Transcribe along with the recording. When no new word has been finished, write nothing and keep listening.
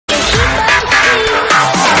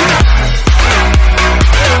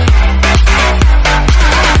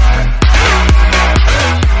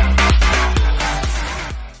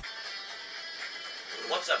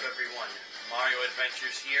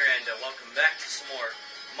some more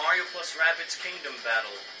Mario plus Rabbids Kingdom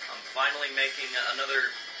Battle. I'm finally making another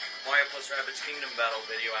Mario plus Rabbids Kingdom Battle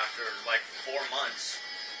video after like 4 months.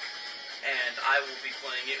 And I will be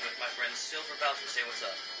playing it with my friend Silver Bowser. Say what's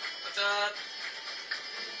up. What's up?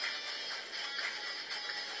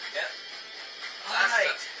 Yep.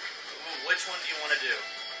 Alright. Which one do you want to do?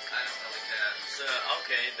 I don't really care. So,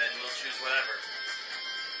 okay, then we'll choose whatever.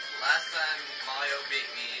 Last time Mario beat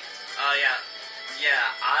me. Yeah. Yeah,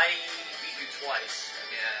 I beat you twice.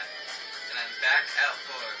 Yeah. And I'm back out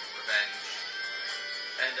for revenge.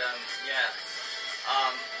 And, yeah.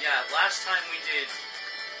 Yeah, last time we did,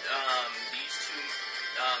 these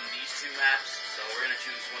two maps, so we're gonna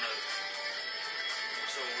choose one of,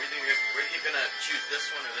 so we're either gonna choose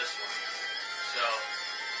this one or this one. So,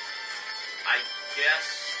 I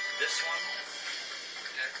guess this one?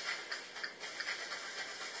 Okay.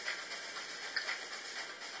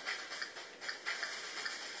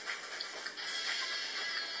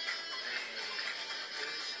 Who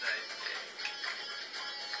should I pick?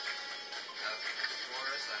 Of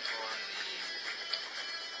course, I'm going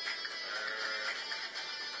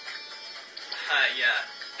Yeah,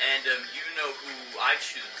 and, you know who I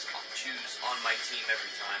choose on my team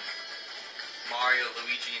every time. Mario,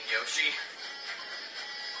 Luigi, and Yoshi.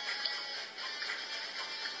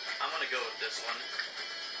 I'm gonna go with this one.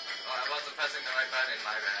 Oh, I wasn't pressing the right button,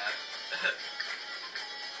 my bad.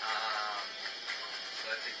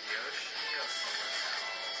 Should I pick Yoshi or someone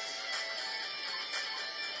else?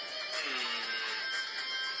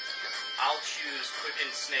 I'll choose Quick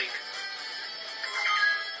and Snake.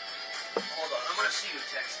 Hold on, I'm gonna see who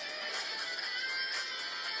texted me.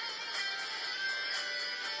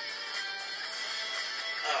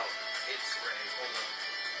 Oh, it's Ray. Hold on.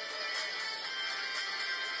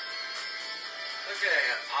 Okay,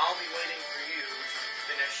 I'll be waiting for you to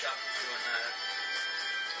finish up doing that.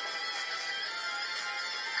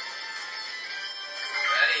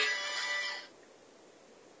 Ready?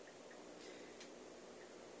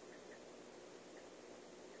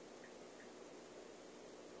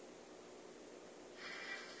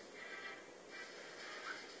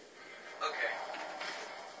 Okay.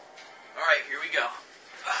 Alright, here we go.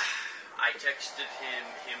 I texted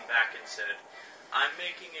him back and said, I'm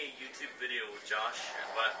making a YouTube video with Josh,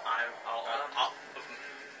 but I'll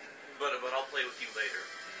play with you later.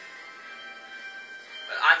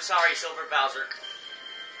 But I'm sorry, Silver Bowser.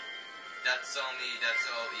 That's all,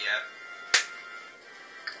 yep.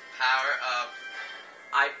 Power of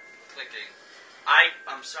clicking.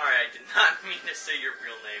 I'm sorry, I did not mean to say your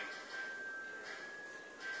real name.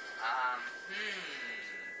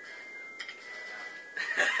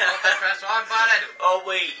 Oh, I pressed wrong button. Oh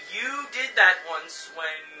wait, you did that once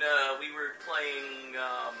when we were playing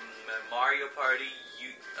Mario Party.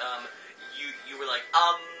 You were like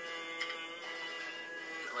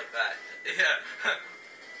like that. Yeah.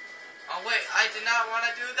 Oh wait, I did not want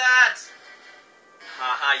to do that.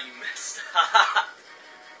 Haha, you messed up.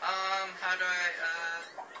 How do I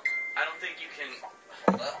I don't think you can.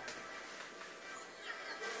 Hold up.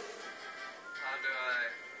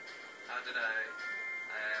 How did I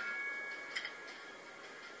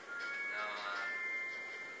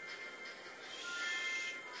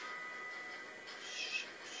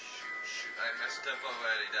shoot, I messed up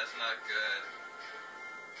already, that's not good.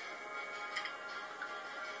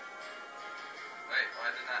 Wait, why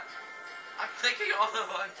did not? I'm clicking all the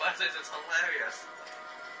wrong buttons, it's hilarious.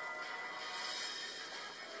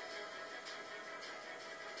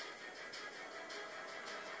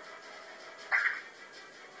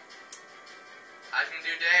 I can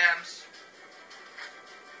do dams.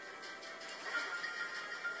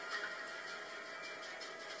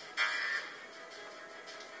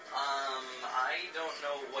 I don't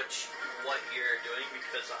know what you're doing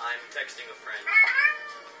because I'm texting a friend.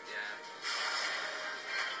 Yeah.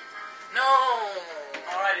 No!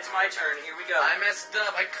 Alright, it's my turn. Here we go. I messed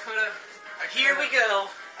up. I could've. Here we go.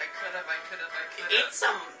 I could've. It's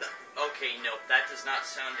okay, no, that does not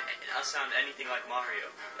sound anything like Mario.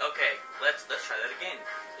 Okay, let's try that again.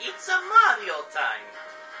 It's a Mario time.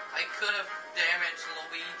 I could've damaged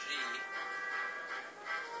Luigi.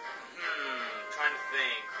 Trying to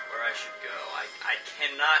think where I should go. I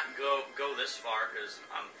cannot go this far because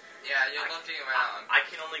I'm. Yeah, you're looking around. I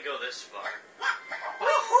can only go this far.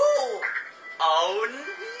 Woohoo! Oh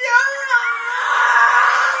no!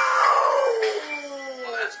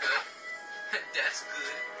 Well, that's good. That's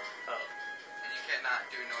good. Oh. And you cannot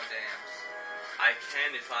do no dams. I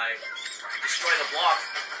can if I destroy the block.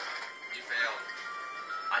 You failed.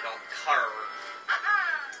 I don't care.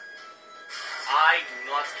 I do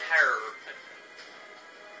not care.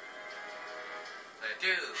 Play I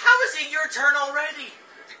do? How is it your turn already?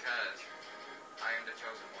 Because I am the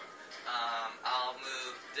chosen one. I'll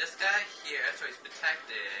move this guy here so he's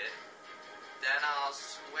protected. Then I'll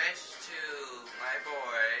switch to my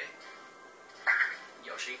boy.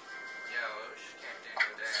 Yoshi. Yosh, can't do no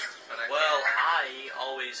dance, but I Well, can. I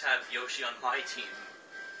always have Yoshi on my team.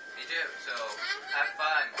 Me too, so have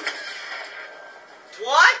fun.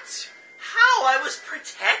 What? How? I was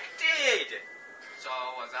protected! So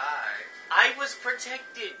was I. I was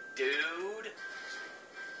protected, dude.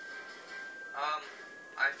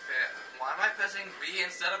 I fit. Why am I pressing B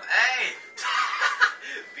instead of A?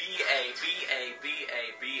 B-A, B-A,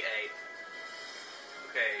 B-A, B-A.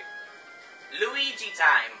 Okay. Luigi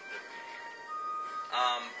time.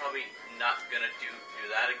 Probably not gonna do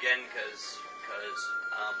that again, cause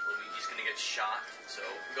Luigi's gonna get shot. So,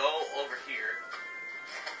 go over here.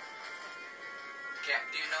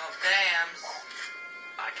 Can't do no dams.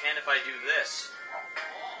 I can if I do this.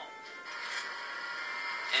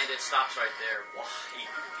 And it stops right there. Why?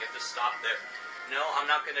 You have to stop there. No, I'm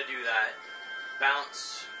not gonna do that.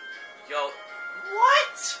 Bounce. Yo.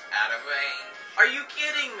 What? Out of range. Are you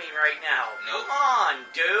kidding me right now? Nope. Come on,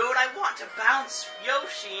 dude. I want to bounce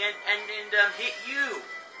Yoshi and hit you.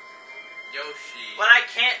 Yoshi. But I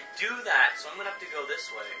can't do that, so I'm gonna have to go this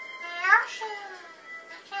way. Yoshi,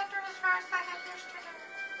 you can't do as fast like I used to do.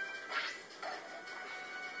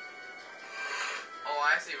 Oh,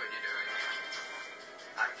 I see what you're doing.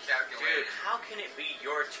 I'm calculating. Dude, how can it be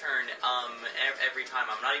your turn every time?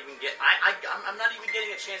 I'm not even I'm not even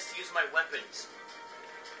getting a chance to use my weapons.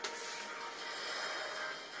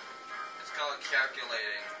 It's called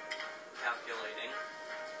calculating. Calculating.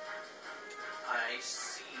 I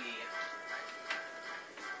see.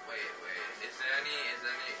 Wait. Is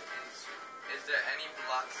there any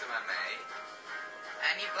blocks in my May?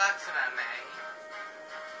 Any blocks in my May?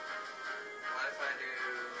 What if I do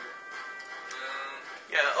boom?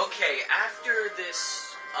 Yeah, okay, after this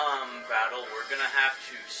battle, we're gonna have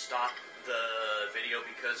to stop the video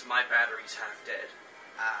because my battery's half dead.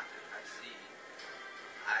 Ah, I see.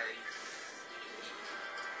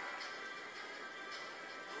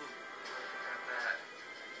 Ooh, look at that.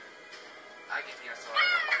 I can hear soil.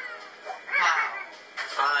 Wow.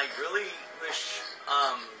 I really wish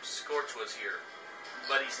Scorch was here,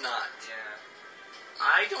 but he's not. Yeah.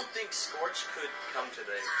 I don't think Scorch could come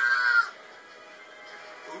today.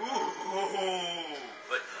 Ooh,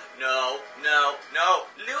 but no,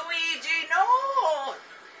 Luigi, no!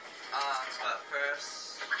 But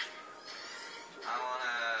first, I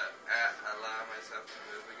wanna allow myself to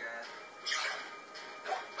move again.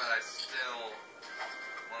 But I still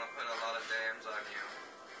wanna put a lot of dams on you.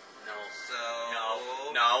 No. So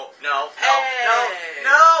No. Hey!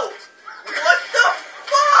 No! What the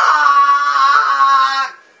fuck?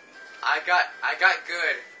 I got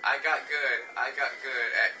good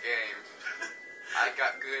at game. I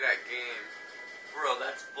got good at game. Bro,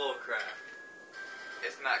 that's bullcrap.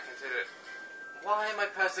 It's not considered. Why am I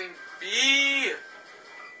pressing B?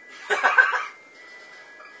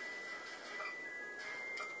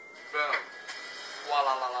 Boom.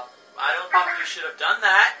 Walla la la. I don't think you should have done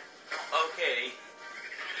that. Okay.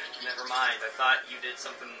 Never mind. I thought you did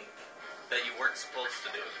something that you weren't supposed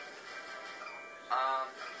to do.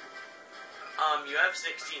 You have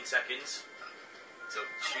 16 seconds. So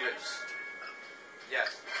choose.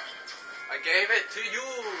 Yes. I gave it to you.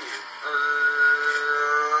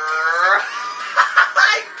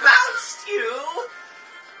 I bounced you!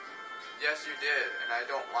 Yes, you did, and I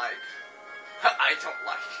don't like. I don't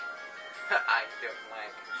like. I don't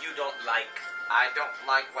like. You don't like. I don't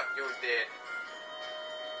like what you did.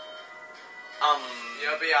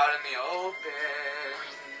 You'll be out in the open.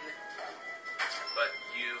 But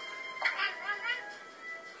you...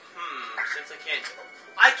 since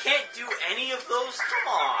I can't do any of those? Come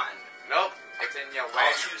on! Nope, it's in your way.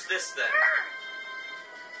 I'll choose this then.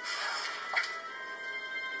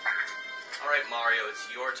 Alright, Mario, it's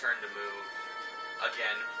your turn to move.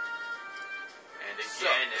 Again. And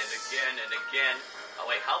again, and again, and again. Oh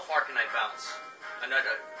wait, how far can I bounce?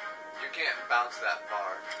 Another. You can't bounce that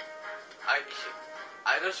far. I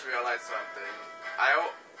just realized something. I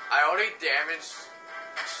already damaged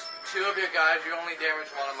two of your guys. You only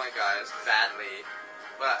damaged one of my guys badly,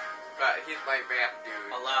 but he's my vamp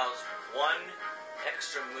dude. Allows one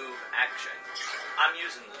extra move action. I'm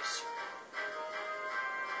using this.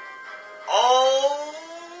 Oh!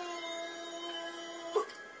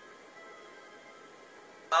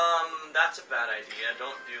 That's a bad idea.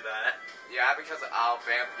 Don't do that. Yeah, because I'll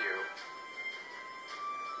vamp you.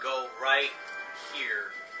 Go right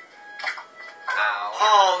here. Ow.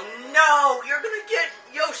 Oh no! You're gonna get...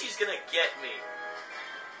 Yoshi's gonna get me.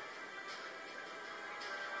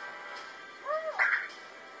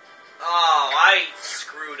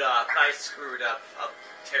 screwed up. I screwed up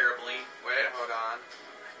terribly. Wait, hold on.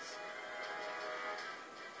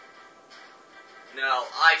 No,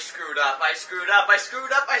 I screwed up. I screwed up. I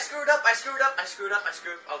screwed up. I screwed up. I screwed up. I screwed up. I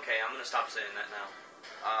screwed. Okay, I'm gonna stop saying that now.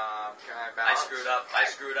 Can I I bounce? screwed up. I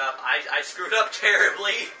screwed up. I screwed up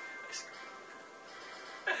terribly.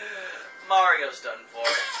 Mario's done for.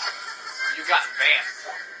 You got vamped.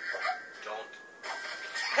 Don't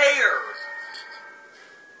care.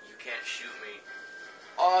 You can't shoot me.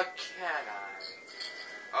 Oh, can I?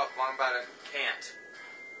 Oh, wrong button. Can't.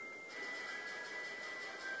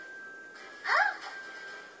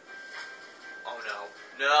 Oh no.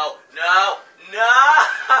 No. No.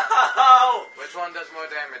 No! Which one does more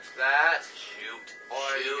damage? That? Shoot.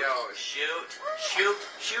 Or Shoot. yours? Shoot. Shoot.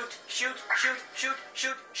 Shoot. Shoot. Shoot. Shoot.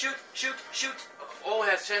 Shoot. Shoot. Shoot. Shoot. Oh, it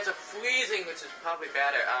has chance of freezing, which is probably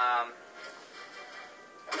better.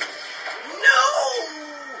 No!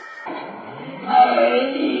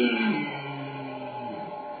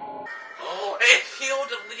 Oh, it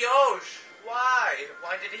healed Yosh. Why?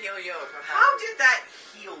 Why did it heal Yosh? How did that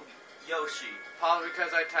heal Yoshi? Probably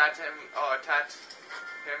because I attacked him with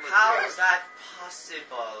How Yosh. is that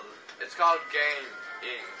possible? It's called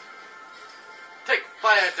gaming. Take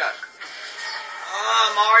fire duck.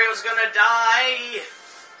 Mario's gonna die.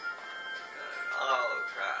 Oh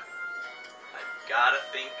crap. I gotta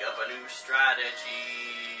think of a new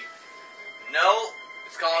strategy. No.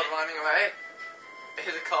 It's called running away.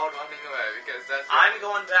 Is it called running away? Because that's. I'm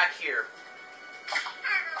going back here.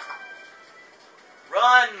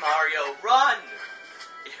 Run, Mario, run!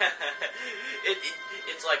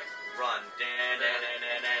 It's like run.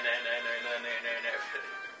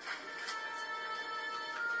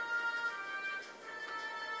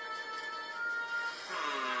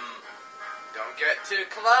 Don't get too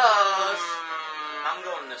close. I'm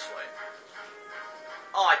going this way.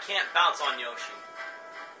 Oh, I can't bounce on Yoshi.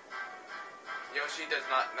 Yoshi does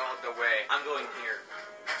not know the way. I'm going here.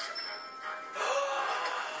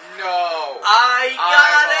 No. I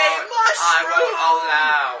got a mushroom!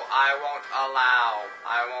 I won't allow.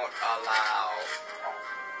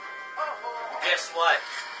 Guess what?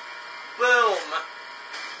 Boom!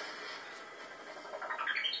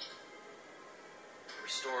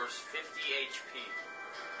 Restores 50 HP.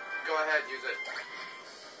 Go ahead, use it.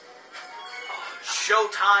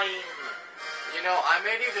 Showtime! You know, I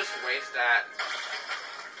made you just waste that.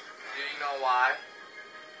 Do you know why?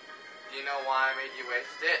 Do you know why I made you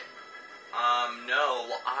waste it? No.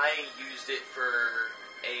 I used it for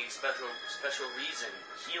a special reason.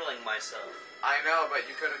 Healing myself. I know, but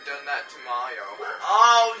you could have done that to Mario.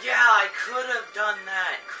 Oh, yeah, I could have done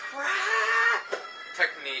that. Crap!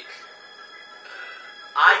 Technique.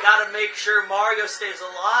 I gotta make sure Mario stays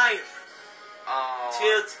alive. Oh.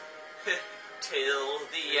 Till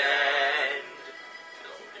the end.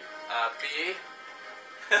 B.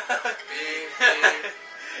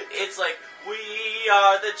 It's like, we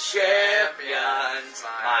are the champions,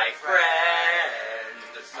 my friend.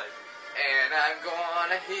 And I'm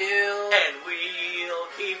gonna heal. And we'll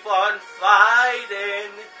keep on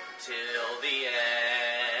fighting till the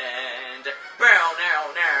end. Bow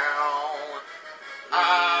now now.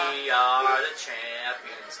 We are the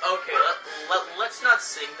champions. Okay, let's not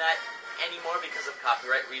sing that anymore because of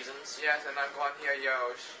copyright reasons. Yes, and I'm going here,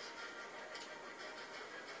 Yosh.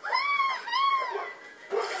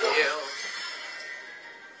 Heal.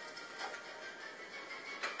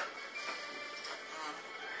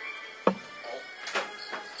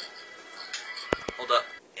 Hold up.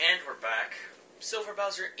 And we're back. Silver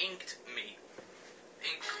Bowser inked me.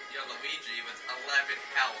 Inked your Luigi with 11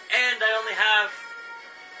 health. And I only have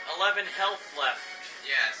 11 health left.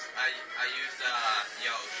 Yes, I used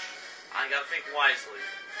Yosh. I gotta think wisely.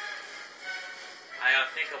 I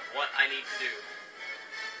gotta think of what I need to do.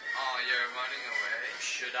 Oh, you're running away?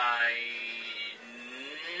 Should I...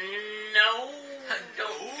 No.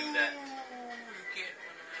 Don't do that. You can't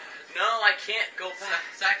run away. No, I can't go back.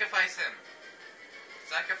 Sacrifice him.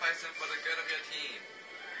 Sacrifice him for the good of your team.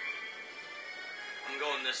 I'm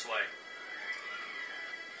going this way.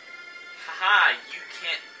 Haha, you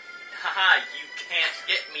can't... Haha, you can't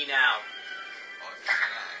get me now. Or can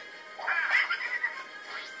I?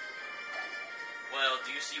 Well,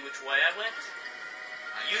 do you see which way I went?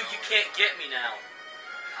 You know. can't get me now.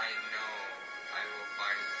 I know. I will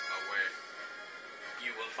find a way.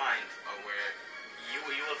 You will find. A way. You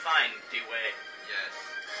will find the way. Yes.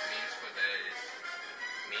 Memes for days.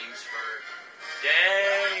 Memes for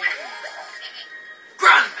days.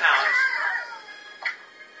 Ground pound.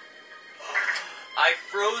 I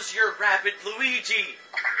froze your Rabbid Luigi.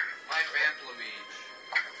 My vamp Luigi.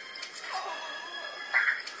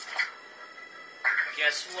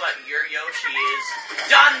 Guess guess what? Your Yoshi is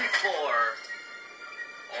done for.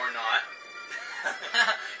 Or not.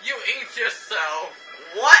 You eat yourself.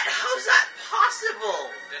 What? How's that possible?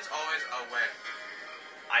 There's always a way.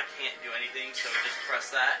 I can't do anything, so just press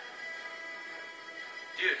that.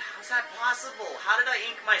 Dude, how's that possible? How did I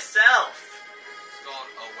ink myself? It's called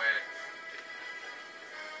a way.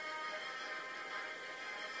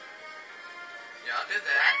 Yeah, I did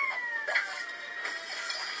that.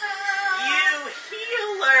 You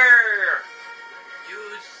healer!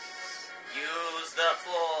 Use the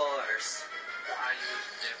Force. I use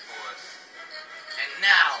the Force. And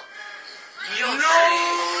now, you'll No!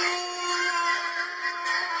 see.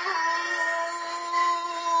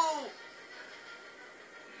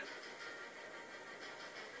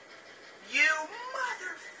 You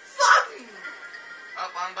motherfucking!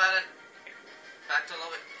 Up, I'm about to back to low.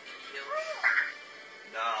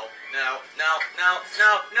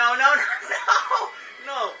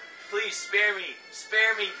 No! Please spare me,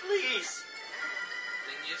 please.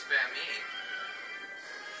 Then you spare me.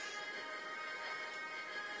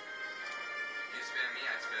 You spare me,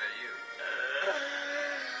 I spare you.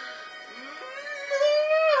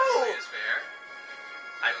 No! Is fair?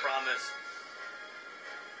 I promise.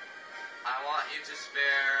 I want you to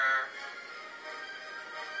spare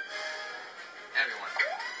everyone,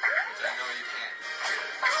 which I know you can't.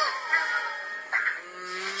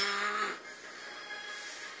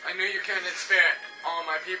 I knew you couldn't spare all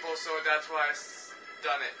my people, so that's why I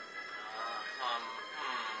done it.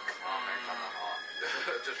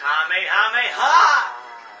 Kamehameha!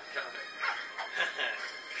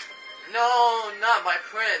 No, not my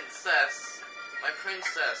princess. My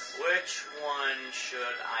princess. Which one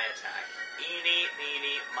should I attack? Eeny,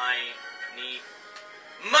 meeny, miny,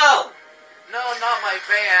 mo! No, not my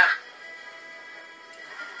vamp.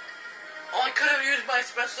 Oh, I could have used my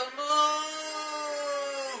special move.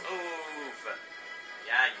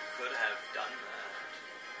 Yeah, you could have done that.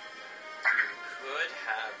 You could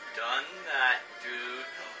have done that, dude.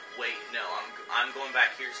 Wait, no, I'm going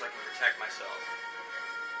back here so I can protect myself.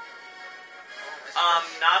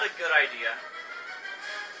 Not a good idea.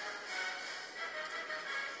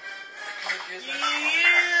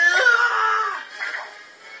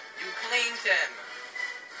 You claimed him.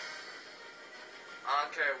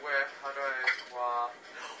 Okay, where? How do I?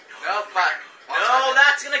 No, but no,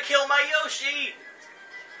 that's gonna kill my Yoshi.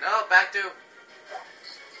 No, back to.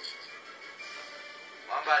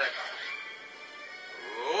 One button.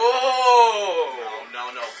 Oh!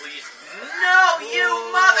 No, please. No, you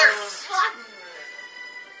motherfucker!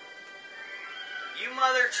 You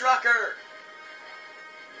mother trucker!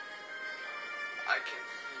 I can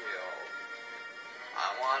heal. I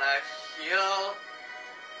wanna heal.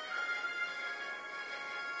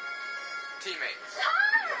 Teammates.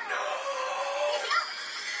 No!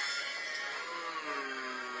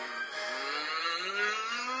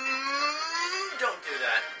 Don't do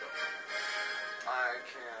that. I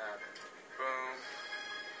can. Boom.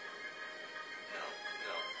 No.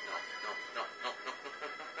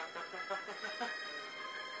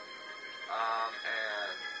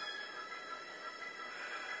 And.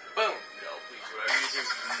 Boom. No, please, whatever you do.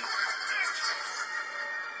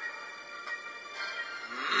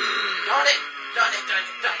 Done it!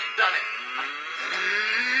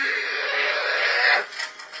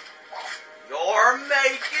 You're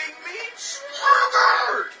making me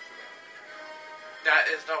triggered! That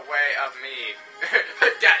is the way of me.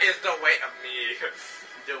 That is the way of me.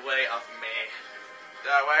 The way of me.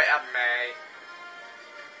 The way of me.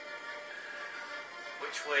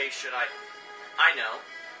 Which way should I know.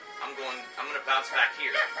 I'm gonna bounce back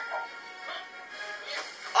here.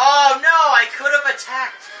 Oh no, I could have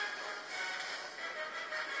attacked.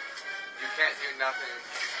 You can't do nothing.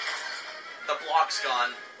 The block's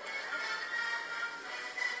gone.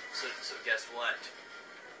 So guess what?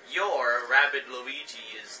 Your Rabbid Luigi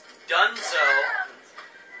is done so.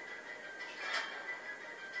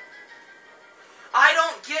 I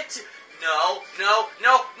don't get to... No.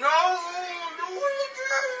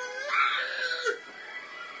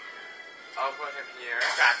 I'll put him here.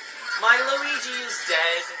 Crap. My Luigi is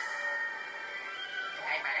dead.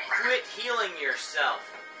 Quit healing yourself.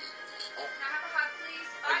 Can I have a hug, please?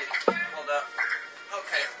 Okay, Bye, Peter. hold up.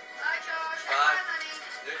 Okay. Bye, Josh. Bye. Bye, honey.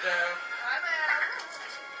 You too. Bye, Mel.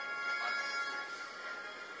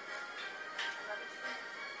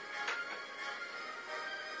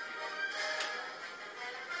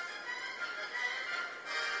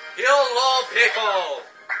 Hello, people.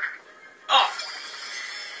 Oh!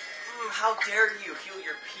 How dare you heal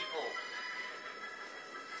your people?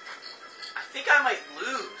 I think I might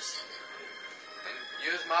lose. And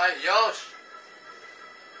use my Yosh.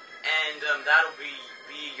 and that'll be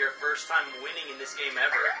your first time winning in this game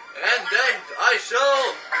ever. And then I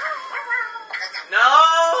shall... No,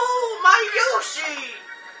 my Yoshi!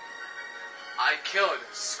 I killed.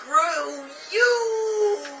 Screw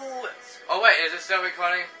you! Oh wait, is it still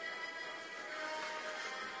recording?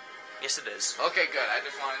 Yes, it is. Okay, good. I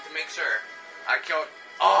just wanted to make sure. I killed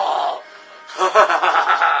all.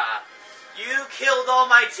 You killed all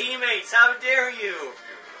my teammates. How dare you?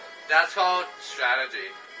 That's called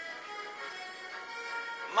strategy.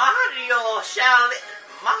 Mario shall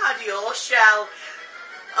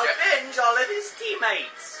avenge all of his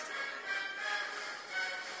teammates.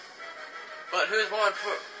 But who's more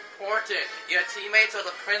important, your teammates or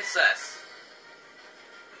the princess?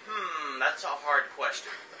 That's a hard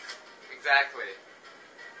question. Exactly.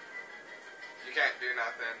 You can't do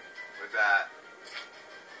nothing with that.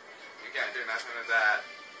 You can't do nothing with that.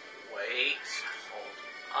 Wait, hold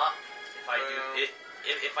up. If I do it,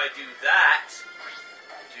 if I do that,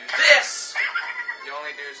 do this, You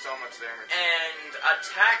only do so much damage. and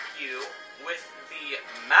attack you with the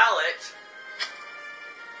mallet.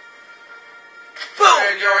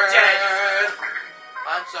 Boom! You're dead.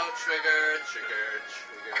 I'm so triggered.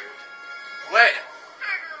 Wait.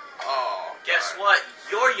 Oh. Guess God. what?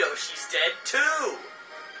 Your Yoshi's dead too.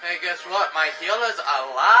 Hey, guess what? My healer's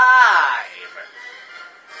alive.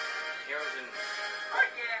 Here's an. Oh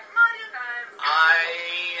yeah, Mario time. I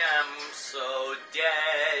am so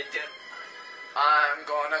dead. I'm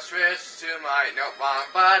gonna switch to my wrong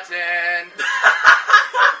button.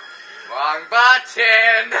 Wrong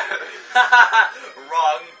button.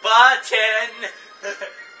 Wrong button.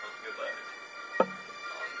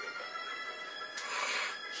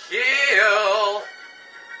 Heal.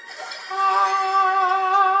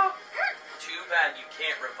 Too bad you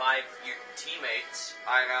can't revive your teammates.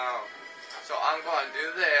 I know. So I'm going to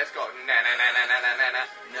do this. Go na na na na na na na na.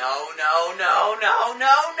 No.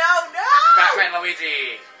 Batman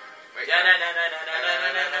Luigi. Wait, Na na na na na na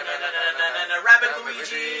na na na na na na Rabbid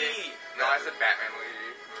Luigi. No, I said Batman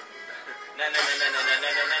Luigi. Na na na na na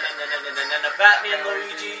na na na na na Batman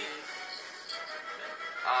Luigi.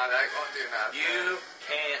 That won't do nothing. You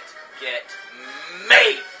can't get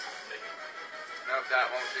me. Nope,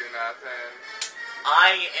 that won't do nothing.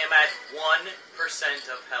 I am at 1%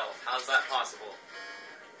 of health. How's that possible?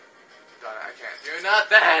 Darn it, I can't do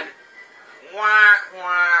nothing. Wah,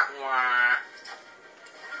 wah, wah.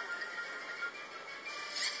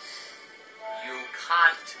 You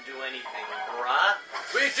can't do anything, bruh.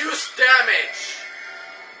 Reduce damage.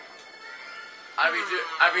 I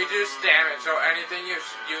reduce damage, so anything you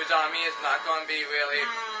use on me is not going to be really.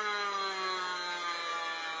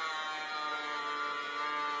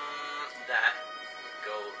 That.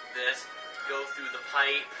 Go this. Go through the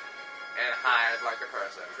pipe. And hide like a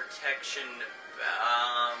person. Protection.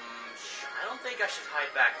 I don't think I should hide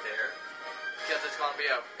back there. Because it's going to be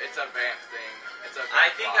it's a vamp thing. It's a vamp I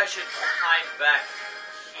think I box. should hide back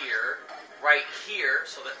here. Right here,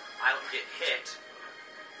 so that I don't get hit.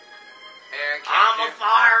 And I'm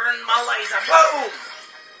firing my laser. Boom!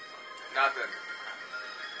 Nothing.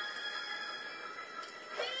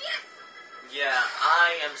 Yeah,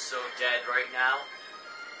 I am so dead right now.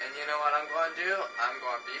 And you know what I'm going to do? I'm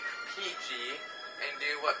going to be Peachy and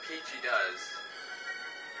do what Peachy does.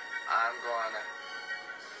 I'm going to...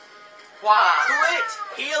 Why? Quit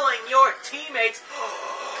healing your teammates.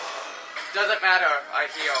 Doesn't matter. I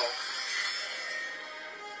heal.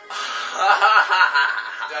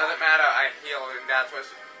 Doesn't matter. I heal, and that's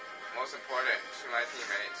what's most important to my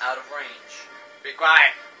teammates. Out of range. Be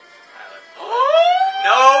quiet.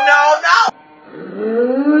 No!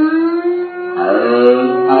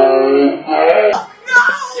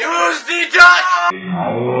 Use the duck!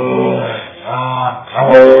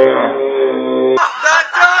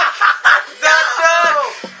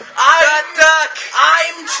 The duck!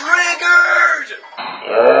 I'm triggered!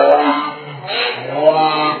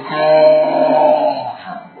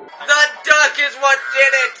 The duck is what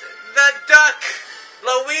did it! The duck!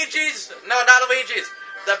 Luigi's... No, not Luigi's.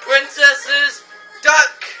 The princess's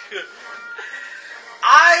duck!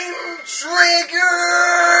 I'm triggered!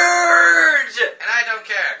 And I don't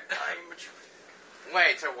care.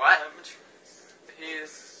 Wait, so what?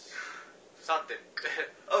 He's... something.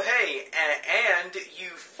 Oh, hey, and you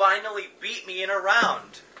finally beat me in a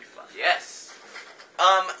round. Yes.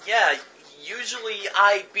 Yeah, usually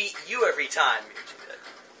I beat you every time.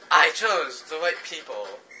 I chose the right people.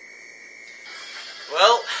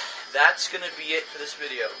 Well, that's gonna be it for this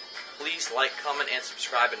video. Please like, comment, and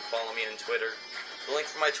subscribe, and follow me on Twitter. The link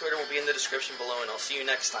for my Twitter will be in the description below, and I'll see you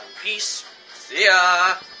next time. Peace. See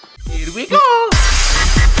ya! Here we go!